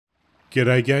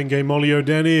G'day gang,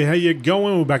 GameolioDan here. How you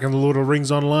going? We're back in the Lord of the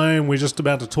Rings Online. We're just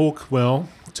about to talk, well,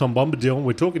 Tom Bombadil.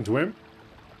 We're talking to him.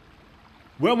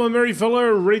 Well, my merry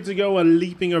fellow, ready to go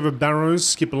leaping over barrows.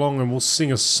 Skip along and we'll sing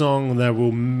a song that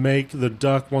will make the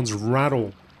dark ones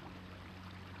rattle.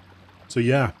 So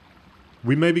yeah,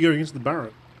 we may be going into the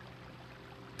barrow.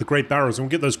 The Great Barrows, and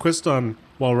we'll get those quests done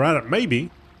while we're at it.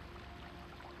 Maybe.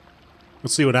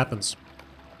 Let's see what happens.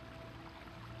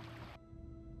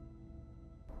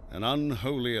 An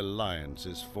unholy alliance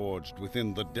is forged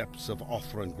within the depths of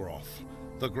Othrongroth,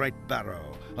 the Great Barrow,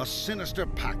 a sinister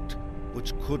pact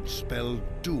which could spell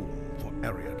doom for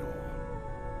Eriador.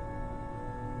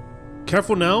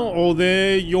 Careful now, or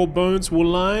there your bones will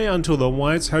lie until the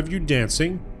whites have you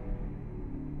dancing.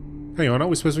 Hang on, are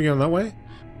we supposed to be going that way?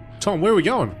 Tom, where are we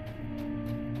going?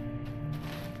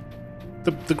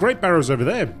 The Great Barrow's over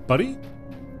there, buddy.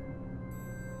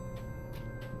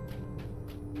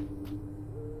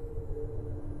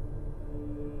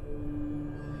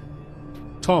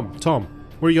 Tom,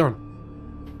 where are you going?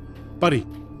 Buddy.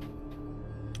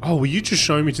 Oh, were you just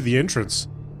showing me to the entrance?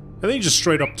 And then he just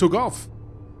straight up took off.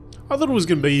 I thought it was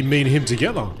going to be me and him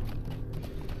together.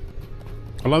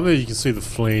 I love that you can see the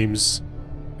flames,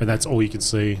 and that's all you can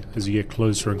see as you get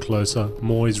closer and closer.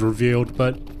 More is revealed,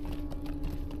 but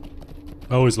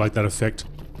I always like that effect.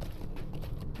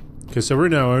 Okay, so we're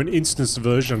in our own instance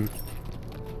version.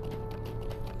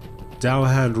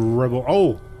 Downhand Rebel.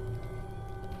 Oh!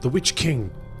 The Witch King.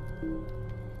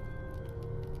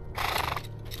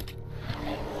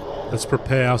 Let's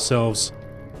prepare ourselves.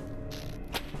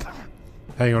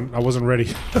 Hang on, I wasn't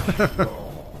ready.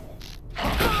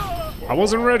 I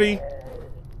wasn't ready.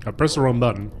 I pressed the wrong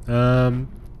button.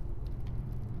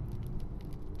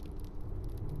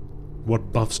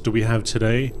 What buffs do we have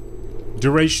today?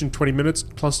 Duration 20 minutes,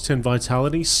 plus 10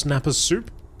 vitality, snapper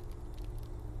soup.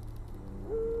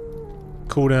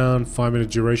 Cooldown, 5-minute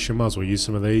duration, might as well use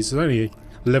some of these. It's only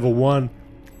level 1.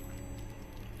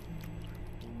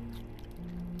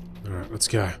 Alright, let's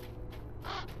go.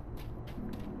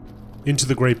 Into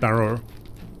the Great Barrow.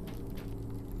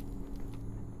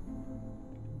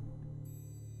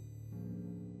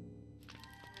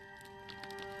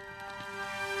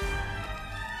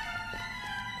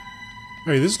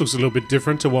 Hey, this looks a little bit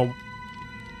different to what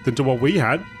we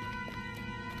had.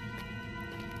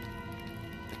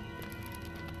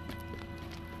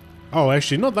 Oh,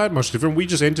 actually, not that much different. We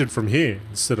just entered from here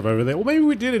instead of over there. Or maybe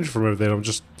we did enter from over there.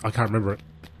 I can't remember it.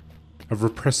 I've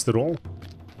repressed it all.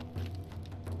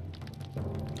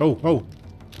 Oh.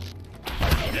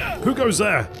 Who goes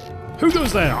there? Who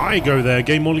goes there? I go there.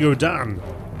 GameolioDan.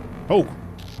 Oh.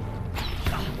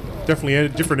 Definitely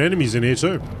different enemies in here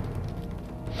too.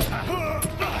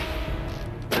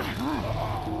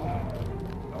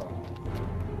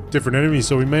 Different enemies,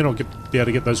 so we may not be able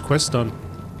to get those quests done.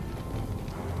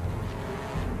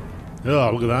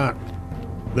 Oh, look at that.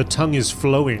 The tongue is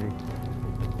flowing.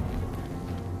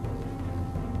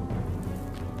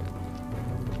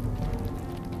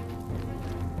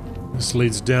 This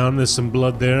leads down. There's some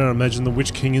blood there. I imagine the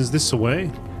Witch King is this away.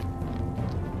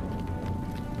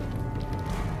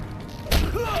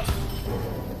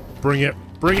 Bring it.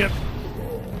 Bring it.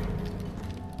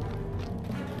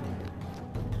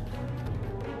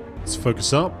 Let's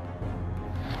focus up.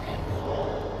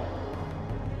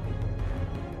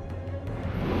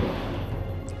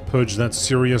 Purge that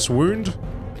serious wound.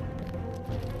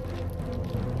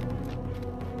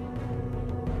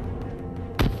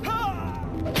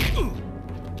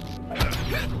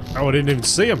 Oh, I didn't even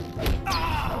see him.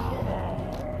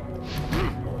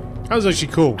 That was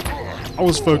actually cool. I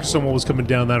was focused on what was coming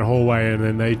down that hallway, and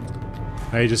then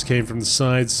they just came from the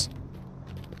sides.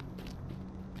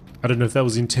 I don't know if that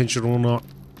was intentional or not.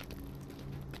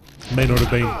 May not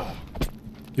have been.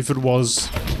 If it was,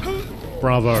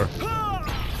 bravo.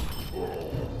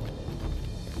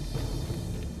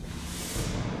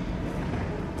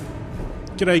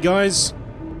 G'day guys.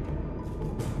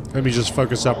 Let me just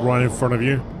focus up right in front of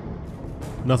you.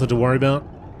 Nothing to worry about.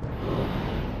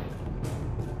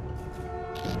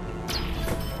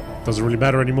 Doesn't really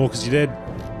matter anymore because you're dead.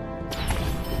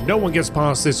 No one gets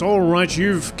past this. Alright,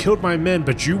 you've killed my men,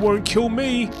 but you won't kill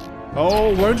me.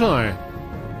 Oh, won't I?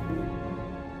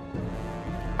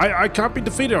 I can't be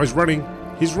defeated. Oh, he's running.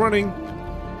 He's running.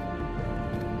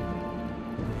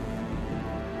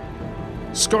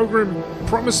 Skogrim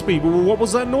promised me. What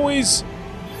was that noise?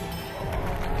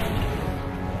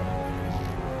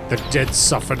 The dead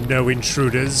suffer no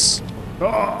intruders.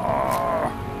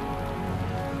 Oh!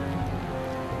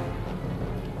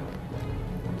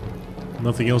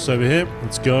 Nothing else over here.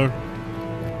 Let's go.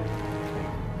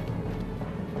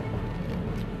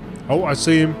 Oh, I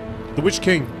see him. The Witch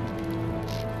King.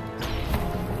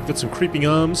 Got some creeping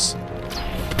arms.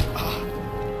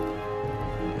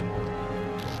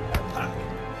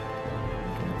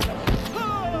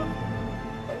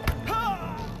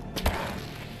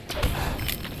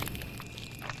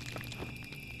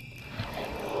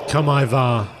 Come,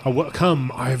 Ivar.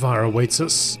 Come, Ivar awaits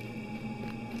us.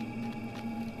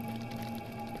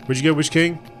 Where'd you go, Witch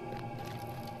King?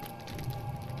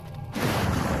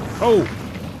 Oh!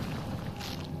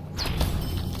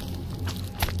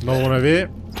 Another one over here.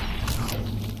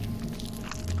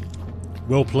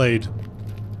 Well played.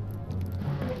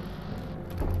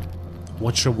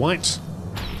 Watch your white.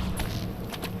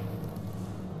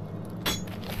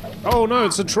 Oh no,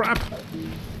 it's a trap!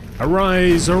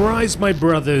 Arise, arise, my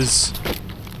brothers!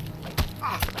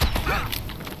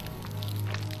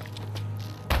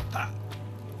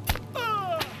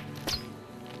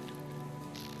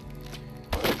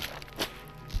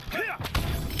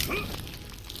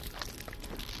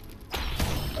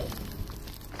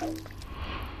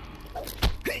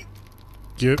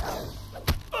 Yep.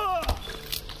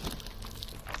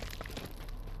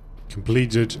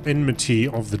 Completed Enmity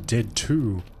of the Dead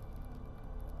 2.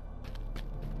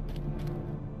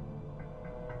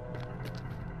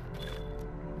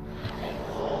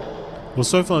 Well,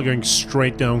 so far going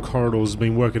straight down corridors has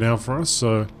been working out for us,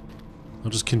 so I'll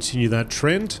just continue that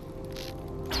trend.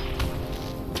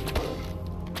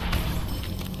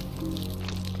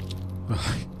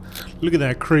 Look at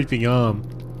that creeping arm.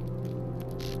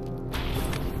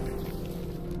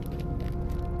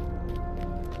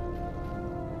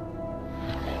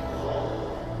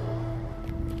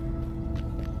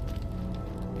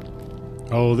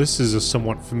 Oh, this is a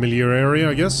somewhat familiar area,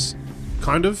 I guess.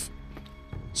 Kind of.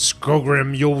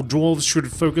 Skogrim, your dwarves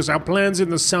should focus our plans in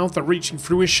the south are reaching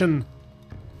fruition.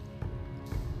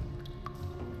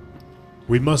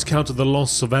 We must counter the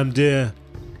loss of Amdir.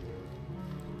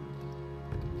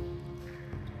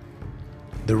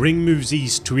 The ring moves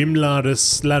east to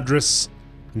Ladris,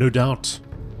 no doubt.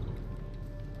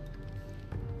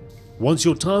 Once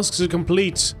your tasks are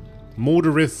complete,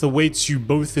 Mordorith awaits you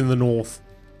both in the north.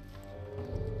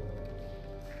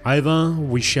 Ivar,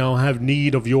 we shall have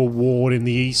need of your ward in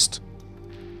the east.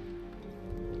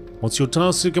 Once your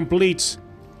tasks are complete,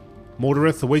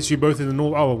 Mordorith awaits you both in the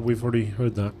north. Oh, we've already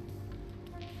heard that.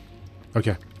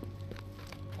 Okay.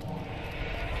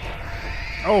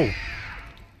 Oh!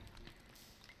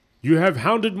 You have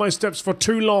hounded my steps for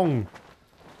too long.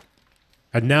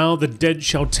 And now the dead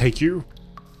shall take you.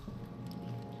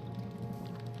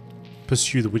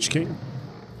 Pursue the Witch King.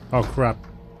 Oh, crap.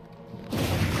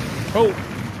 Oh!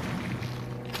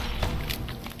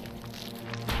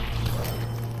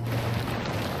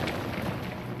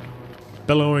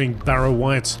 Bellowing Barrow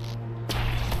White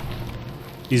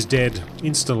is dead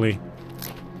instantly.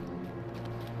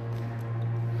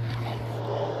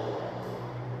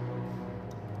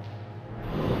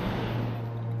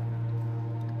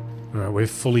 Alright, we're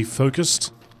fully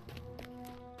focused.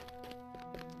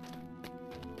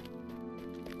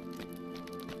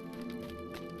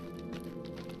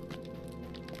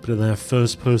 Bit of that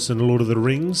first-person Lord of the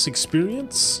Rings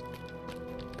experience.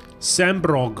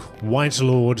 Sambrog, White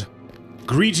Lord.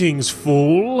 Greetings,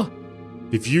 fool!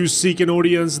 If you seek an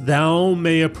audience, thou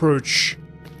may approach.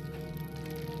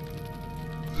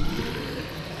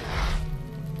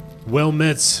 Well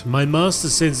met, my master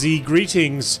sends thee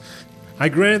greetings. I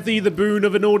grant thee the boon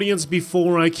of an audience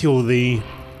before I kill thee.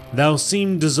 Thou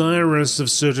seem desirous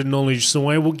of certain knowledge, so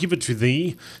I will give it to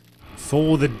thee.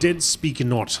 For the dead speak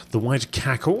not, the white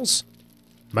cackles.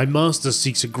 My master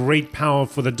seeks a great power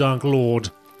for the Dark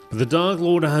Lord, but the Dark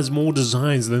Lord has more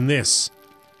designs than this.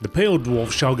 The Pale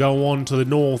Dwarf shall go on to the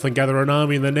north and gather an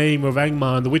army in the name of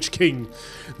Angmar and the Witch King.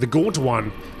 The Gaunt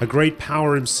One, a great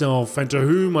power himself, and to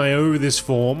whom I owe this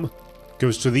form,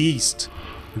 goes to the east.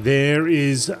 There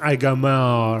is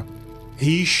Angmar.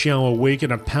 He shall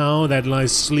awaken a power that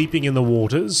lies sleeping in the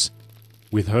waters.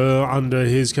 With her under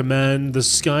his command, the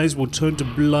skies will turn to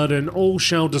blood and all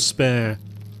shall despair.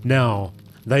 Now,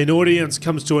 thine audience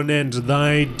comes to an end,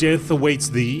 thy death awaits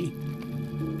thee.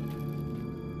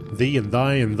 Thee and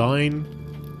thy and thine.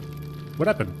 What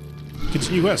happened?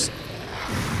 Continue west.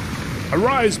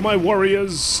 Arise, my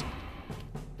warriors!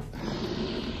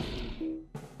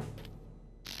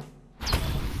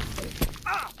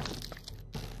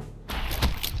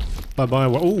 Bye-bye.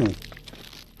 Ooh.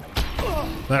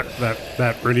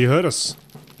 That really hurt us.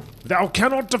 Thou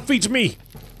cannot defeat me!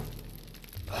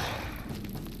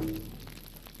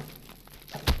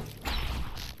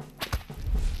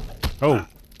 Oh.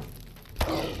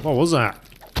 What was that?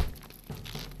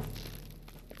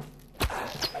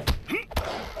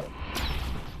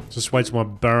 Just wait till my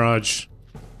barrage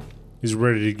is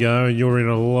ready to go and you're in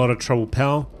a lot of trouble,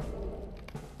 pal.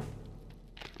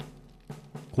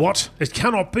 What? It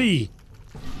cannot be!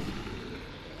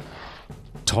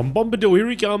 Tom Bombadil, here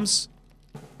he comes!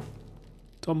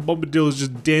 Tom Bombadil is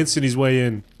just dancing his way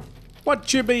in.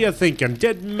 What you be a-thinking?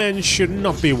 Dead men should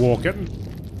not be walking.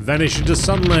 Vanish into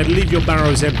sunlight, leave your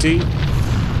barrows empty.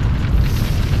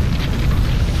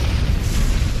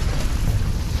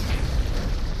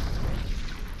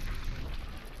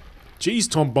 Jeez,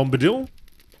 Tom Bombadil.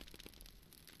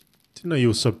 Didn't know you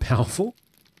were so powerful.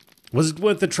 Was it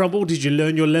worth the trouble? Did you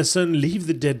learn your lesson? Leave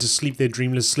the dead to sleep their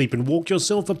dreamless sleep and walk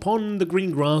yourself upon the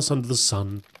green grass under the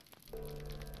sun.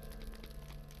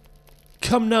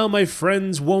 Come now, my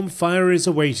friends, warm fire is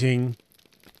awaiting.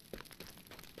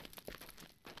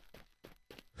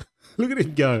 Look at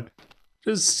him go.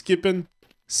 Just skipping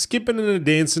and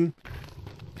dancing.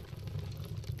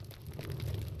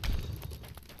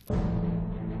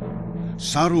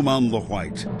 Saruman the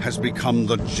White has become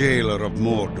the jailer of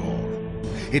Mordor.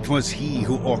 It was he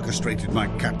who orchestrated my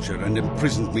capture and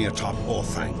imprisoned me atop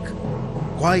Orthanc.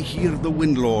 Gwaihir the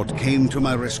Windlord came to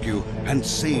my rescue and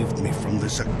saved me from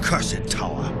this accursed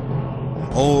tower.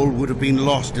 All would have been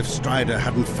lost if Strider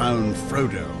hadn't found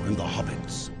Frodo and the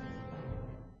hobbits.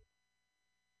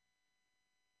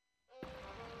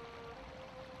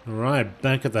 Alright,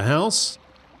 back at the house.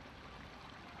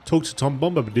 Talk to Tom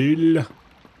Bombadil.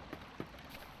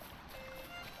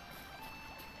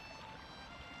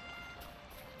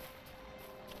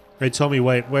 Hey Tommy,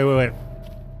 wait.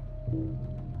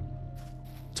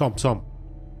 Tom.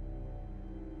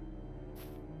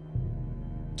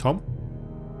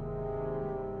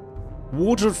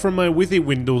 Water from my withy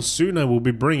window soon I will be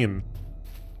bringing.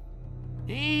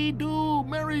 Hey do,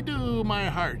 merry do, my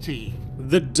hearty.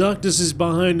 The darkness is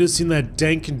behind us in that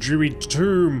dank and dreary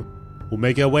tomb. We'll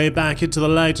make our way back into the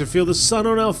light to feel the sun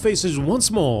on our faces once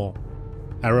more.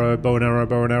 Arrow, bow and arrow,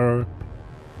 bow and arrow.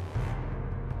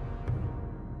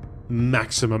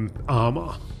 Maximum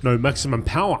armor. No, maximum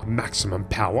power. Maximum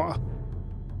power.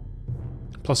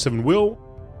 +7 will.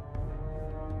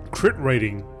 Crit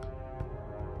rating.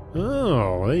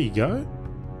 Oh, there you go.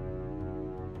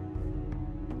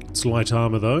 It's light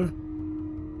armor though.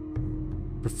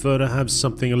 Prefer to have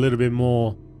something a little bit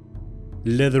more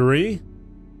leathery.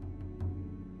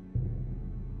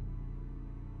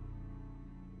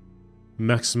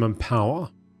 Maximum power.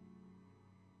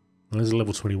 There's a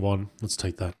level 21. Let's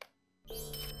take that.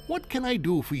 What can I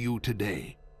do for you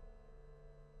today?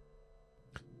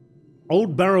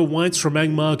 Old Barrow Wights from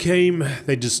Angmar came.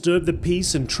 They disturb the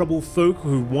peace and trouble folk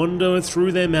who wander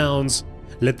through their mounds.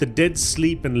 Let the dead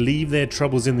sleep and leave their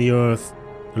troubles in the earth.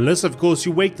 Unless, of course,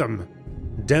 you wake them,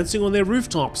 dancing on their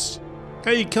rooftops.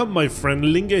 Hey, come, my friend,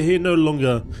 linger here no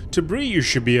longer. To Bree you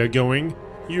should be a-going.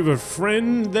 You've a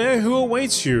friend there who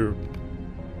awaits you.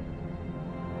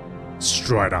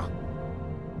 Strider.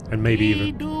 And maybe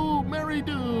even... do, merry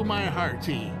do, my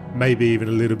hearty. Maybe even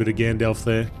a little bit of Gandalf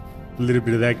there. A little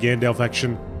bit of that Gandalf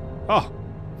action. Oh,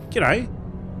 g'day.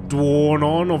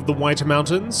 Dwarnon of the White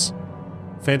Mountains.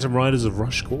 Phantom Riders of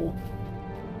Rushcore.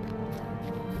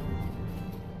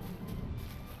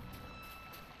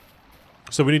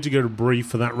 So we need to go to Bree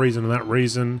for that reason and that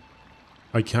reason.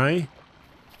 Okay.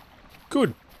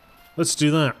 Good. Let's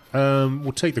do that.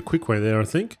 We'll take the quick way there, I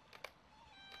think.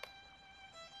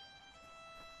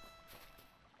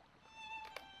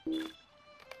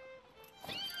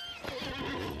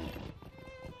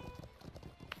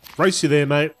 Race you there,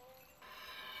 mate.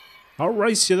 I'll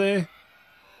race you there.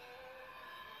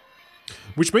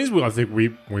 Which means I think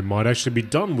we might actually be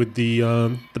done with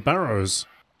the Barrows.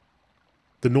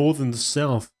 The north and the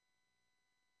south.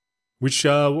 Which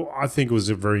I think was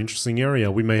a very interesting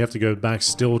area. We may have to go back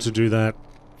still to do that.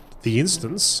 The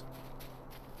instance.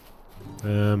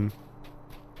 I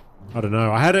don't know.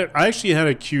 I actually had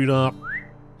it queued up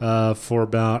for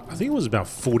about, I think it was about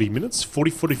 40 minutes.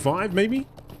 45 maybe?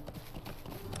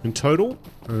 In total,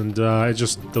 and there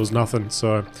was nothing,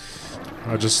 so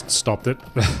I just stopped it.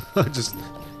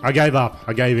 I gave up.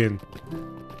 I gave in.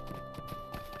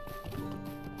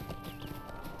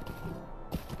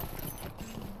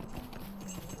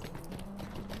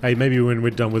 Hey, maybe when we're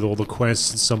done with all the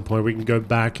quests at some point, we can go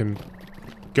back and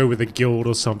go with a guild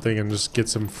or something and just get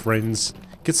some friends,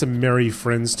 get some merry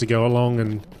friends to go along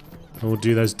and we'll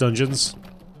do those dungeons.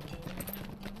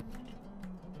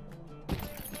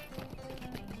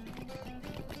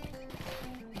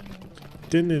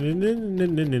 There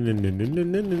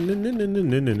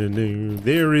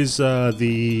is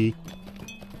the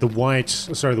white,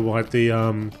 sorry, the white,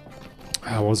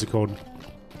 what was it called?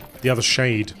 The other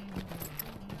shade.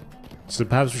 So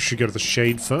perhaps we should go to the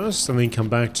Shade first and then come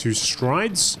back to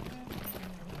Strides.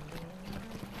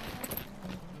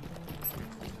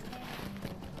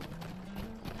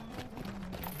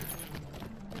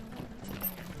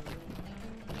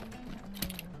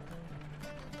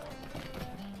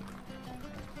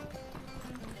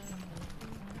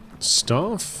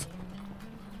 Staff.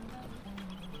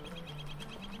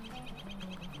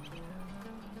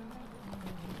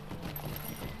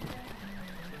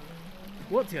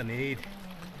 What do you need?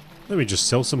 Let me just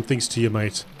sell some things to you,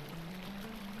 mate.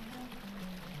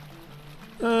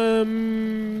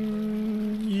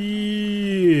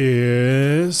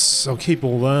 Yes. I'll keep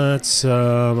all that.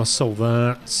 I'll sell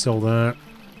that. Sell that.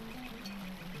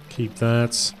 Keep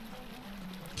that.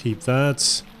 Keep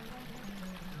that.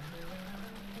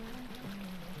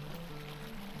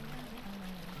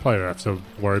 Probably don't have to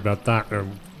worry about that. I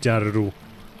doubt it'll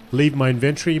leave my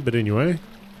inventory, but anyway.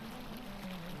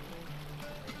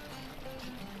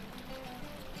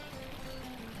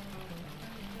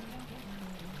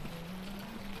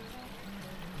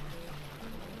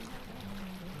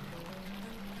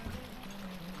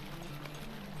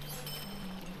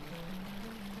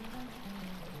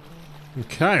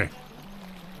 Okay.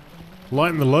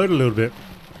 Lighten the load a little bit.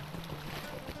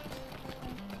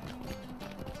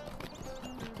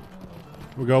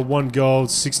 We got 1 gold,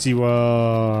 60.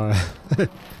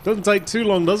 Doesn't take too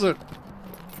long, does it?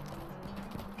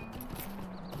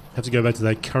 Have to go back to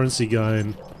that currency guy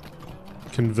and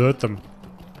convert them.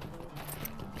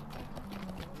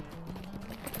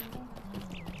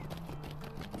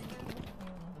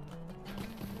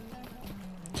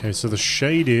 Okay, so the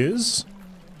Shade is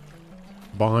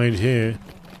behind here.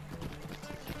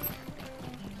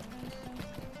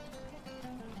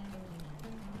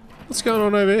 What's going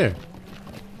on over here?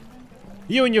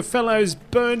 You and your fellows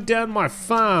burned down my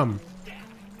farm.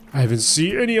 I haven't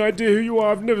seen any idea who you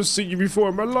are. I've never seen you before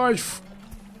in my life.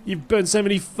 You've burned so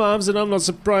many farms and I'm not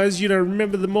surprised you don't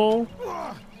remember them all.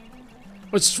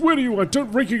 I swear to you, I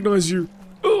don't recognize you.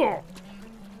 Ugh.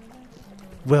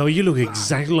 Well, you look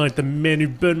exactly like the man who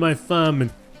burned my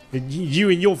farm and you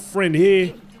and your friend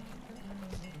here.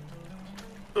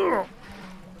 Ugh.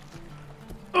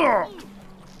 Ugh.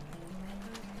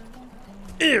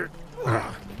 Ew.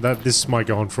 This might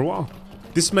go on for a while.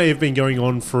 This may have been going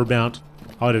on for about,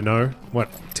 I don't know, what,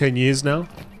 10 years now?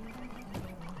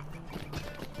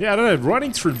 Yeah, I don't know,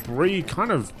 riding through Bree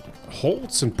kind of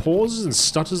halts and pauses and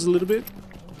stutters a little bit.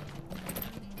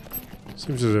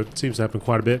 Seems to happen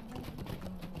quite a bit.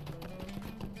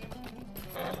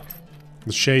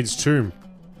 The Shade's tomb.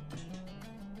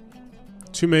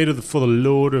 Tomb made for the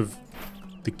Lord of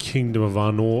the Kingdom of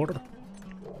Arnor.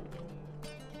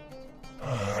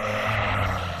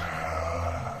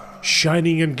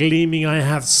 Shining and gleaming, I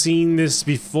have seen this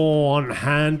before on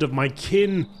hand of my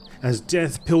kin, as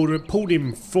death pulled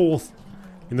him forth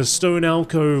in the stone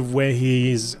alcove where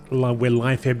where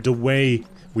life ebbed away.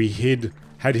 We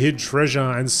had hid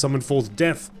treasure and summoned forth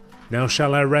death. Now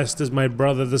shall I rest as my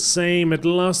brother the same, at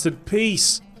last at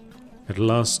peace, at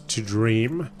last to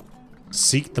dream.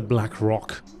 Seek the Black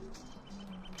Rock.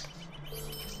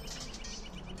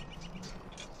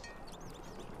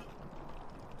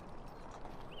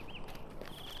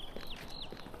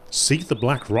 Seek the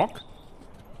Black Rock?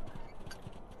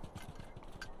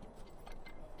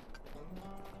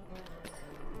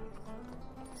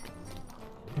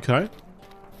 Okay.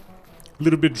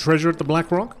 Little bit of treasure at the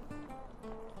Black Rock?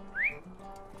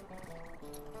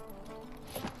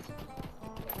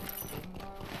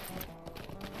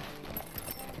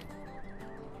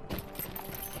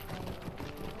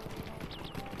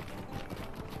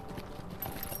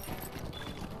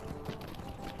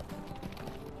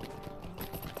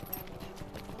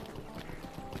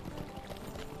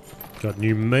 Got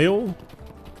new mail.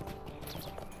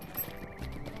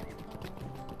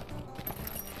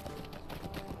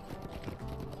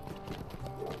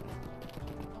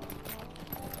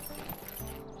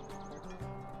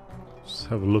 Let's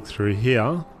have a look through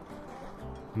here.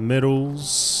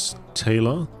 Metals,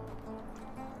 Taylor.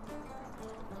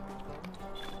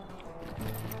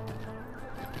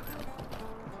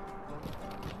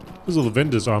 Where's all the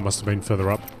vendors? Oh, I must have been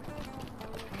further up.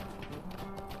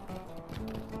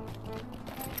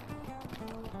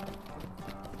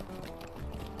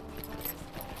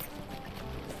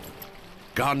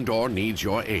 Gondor needs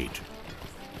your aid.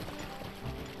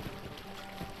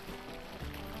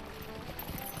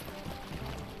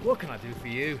 What can I do for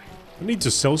you? I need to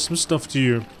sell some stuff to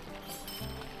you.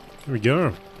 Here we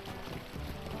go.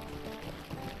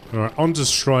 Alright, on to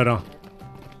Strider.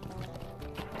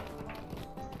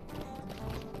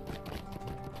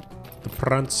 The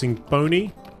prancing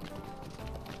pony.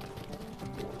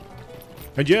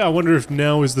 And yeah, I wonder if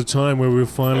now is the time where we'll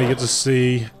finally get to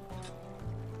see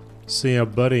our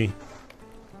buddy.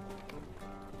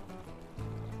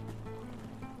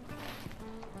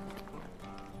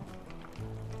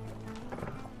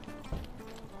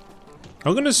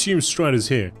 I'm gonna assume Strider's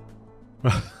here.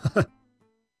 I'm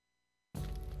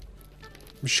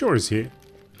sure he's here.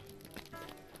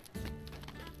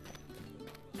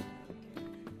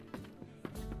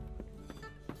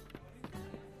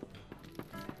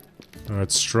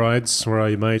 Alright, Strides, where are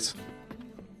you, mate?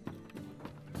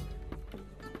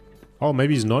 Oh,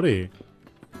 maybe he's not here.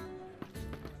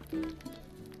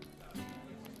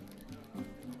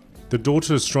 The door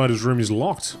to Strider's room is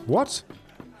locked. What?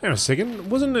 Hang on a second.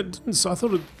 Wasn't it? I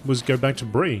thought it was go back to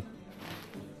Bree.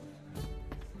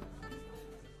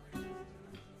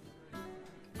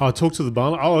 Oh, talk to the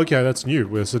Barlam. Oh, okay, that's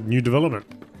new. It's a new development.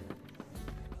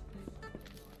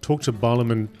 Talk to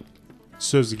Barlam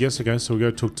serves the guest. Okay, so we'll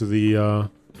go talk to the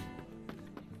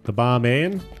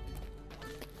barman,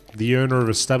 the owner of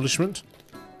establishment.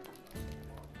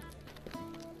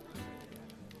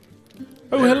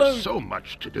 Oh, hello. There's so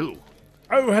much to do.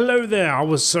 Oh, hello there. I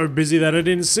was so busy that I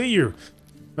didn't see you.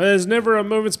 There's never a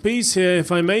moment's peace here, if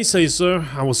I may say so.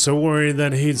 I was so worried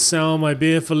that he'd sour my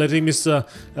beer for letting Mr.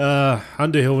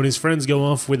 Underhill and his friends go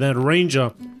off with that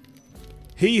ranger.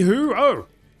 He who? Oh,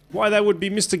 why that would be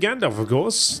Mr. Gandalf, of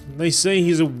course. They say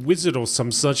he's a wizard or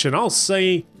some such, and I'll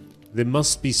say there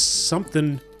must be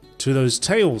something to those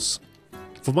tales.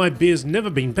 For my beer's never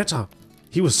been better.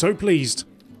 He was so pleased.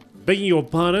 Begging your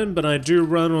pardon, but I do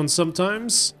run on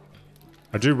sometimes.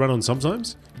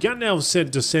 Gandalf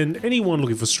said to send anyone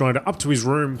looking for Strider up to his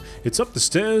room. It's up the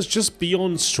stairs, just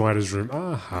beyond Strider's room.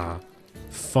 Aha.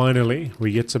 Finally,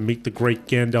 we get to meet the great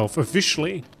Gandalf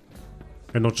officially.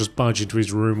 And not just barge into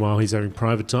his room while he's having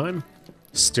private time.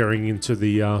 Staring into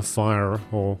the fire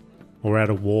or at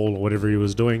a wall or whatever he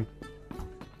was doing.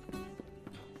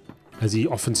 As he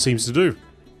often seems to do.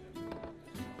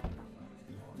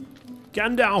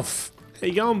 Gandalf! How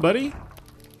you going, buddy?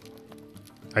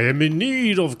 I am in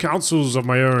need of counsels of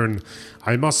my own.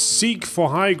 I must seek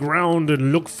for high ground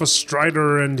and look for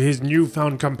Strider and his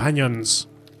newfound companions.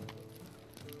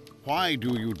 Why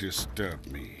do you disturb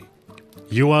me?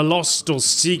 You are lost or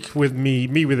seek with me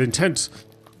with intent.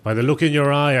 By the look in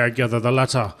your eye, I gather the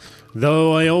latter.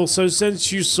 Though I also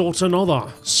sense you sought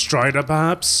another. Strider,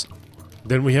 perhaps?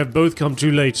 Then we have both come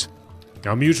too late.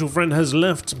 Our mutual friend has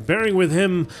left, bearing with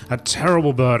him a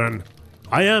terrible burden.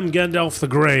 I am Gandalf the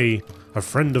Grey, a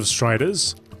friend of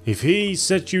Strider's. If he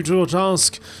set you to a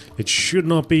task, it should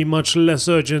not be much less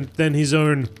urgent than his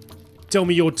own. Tell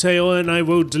me your tale and I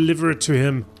will deliver it to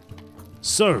him.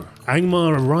 So,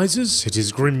 Angmar arises? It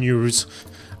is grim news,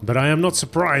 but I am not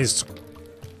surprised.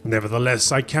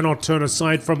 Nevertheless, I cannot turn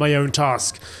aside from my own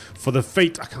task, for the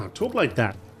fate— I can't talk like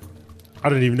that. I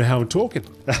don't even know how I'm talking.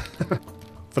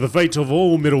 For the fate of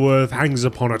all Middle-earth hangs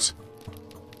upon it.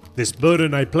 This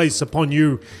burden I place upon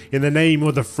you in the name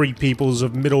of the free peoples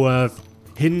of Middle-earth.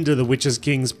 Hinder the Witches'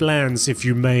 King's plans if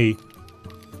you may.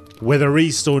 Whether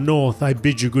east or north, I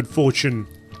bid you good fortune.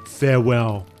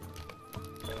 Farewell.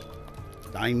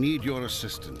 I need your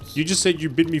assistance. You just said you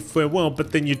bid me farewell,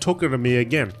 but then you're talking to me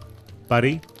again,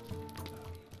 buddy.